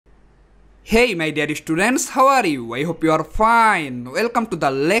Hey my dear students, how are you? I hope you are fine. Welcome to the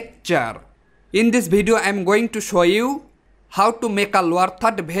lecture. In this video I am going to show you how to make a lower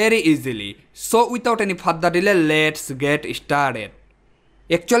third very easily. So without any further delay, let's get started.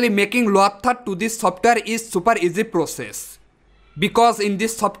 Actually making lower third to this software is super easy process. Because in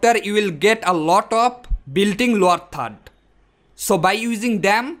this software you will get a lot of built-in lower third. So by using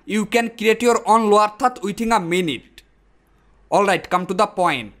them you can create your own lower third within a minute. Alright, come to the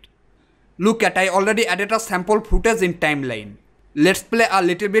point. Look at, I already added a sample footage in timeline. Let's play a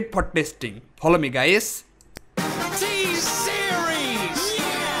little bit for testing. Follow me guys. T-Series!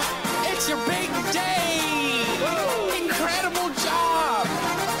 Yeah! It's your big day! Woo! Incredible job!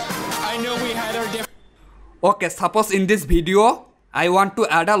 I know we had our different... Okay, suppose in this video, I want to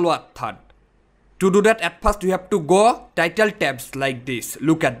add a lower third. To do that, at first you have to go title tabs like this.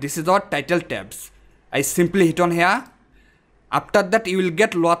 Look at, this is our title tabs. I simply hit on here. After that you will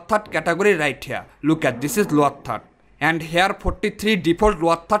get lower third category right here. Look at, this is lower third. And here 43 default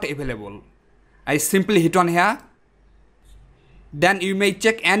lower third available. I simply hit on here. Then you may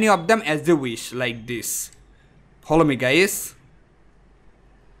check any of them as you wish, like this. Follow me guys.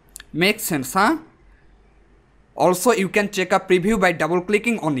 Makes sense, huh? Also you can check a preview by double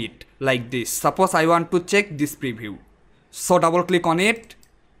clicking on it, like this. Suppose I want to check this preview. So double click on it.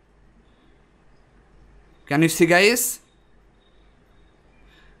 Can you see guys?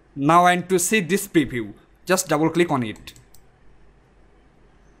 Now I want to see this preview. Just double click on it.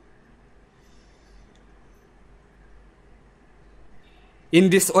 In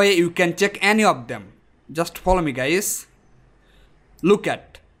this way you can check any of them. Just follow me guys. Look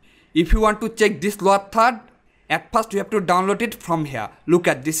at. If you want to check this lower third, at first you have to download it from here. Look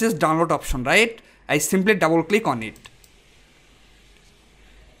at, this is download option, right? I simply double click on it.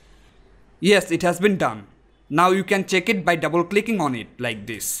 Yes, it has been done. Now you can check it by double clicking on it like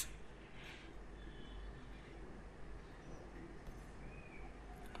this.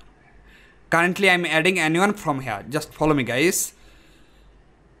 Currently I am adding anyone from here. Just follow me guys.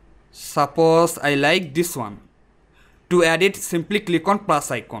 Suppose I like this one. To add it, simply click on plus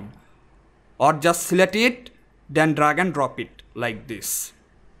icon. Or just select it, then drag and drop it like this.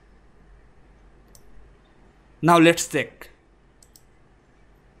 Now let's check.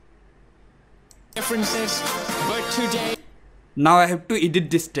 differences, but today... Now I have to edit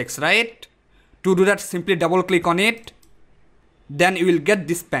this text, right? To do that, simply double click on it. Then you will get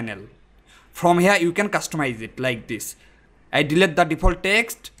this panel. From here you can customize it like this. I delete the default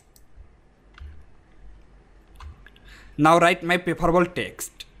text. Now write my preferable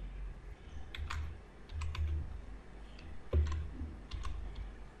text.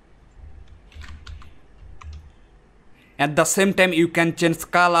 At the same time you can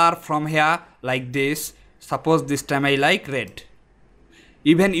change color from here like this. Suppose this time I like red.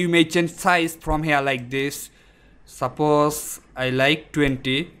 Even you may change size from here like this. Suppose I like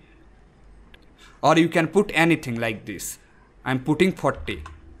 20. Or you can put anything like this. I'm putting 40.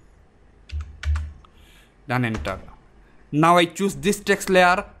 Then enter. Now I choose this text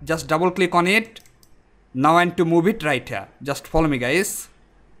layer. Just double click on it. Now I want to move it right here. Just follow me guys.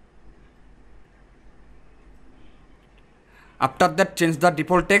 After that, change the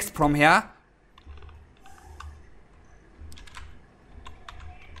default text from here.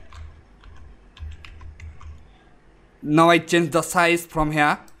 Now I change the size from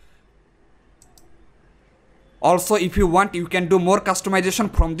here. Also, if you want, you can do more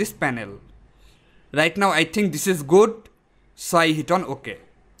customization from this panel. Right now, I think this is good. So I hit on OK.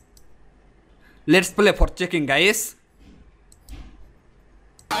 Let's play for checking, guys.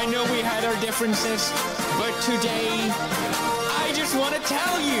 I know we had our differences, but today... I just want to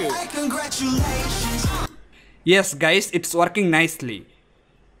tell you! Congratulations! Yes, guys, it's working nicely.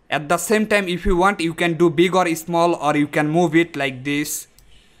 At the same time, if you want, you can do big or small, or you can move it like this.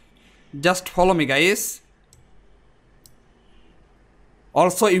 Just follow me, guys.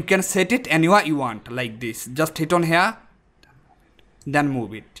 Also, you can set it anywhere you want, like this. Just hit on here, then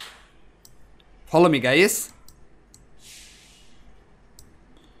move it. Follow me, guys.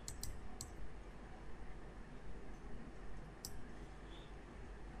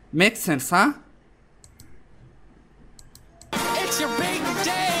 Makes sense, huh? It's your big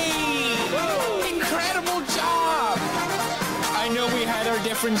day! Woo! Incredible job! I know we had our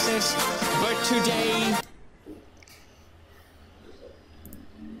differences, but today...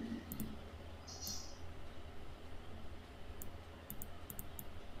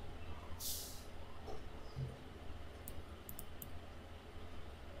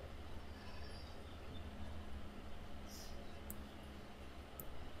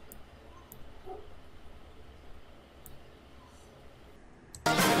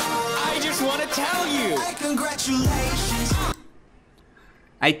 Congratulations.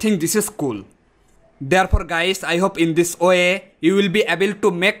 I think this is cool. Therefore guys, I hope in this way you will be able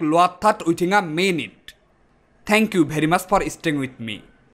to make lower third within a minute. Thank you very much for staying with me.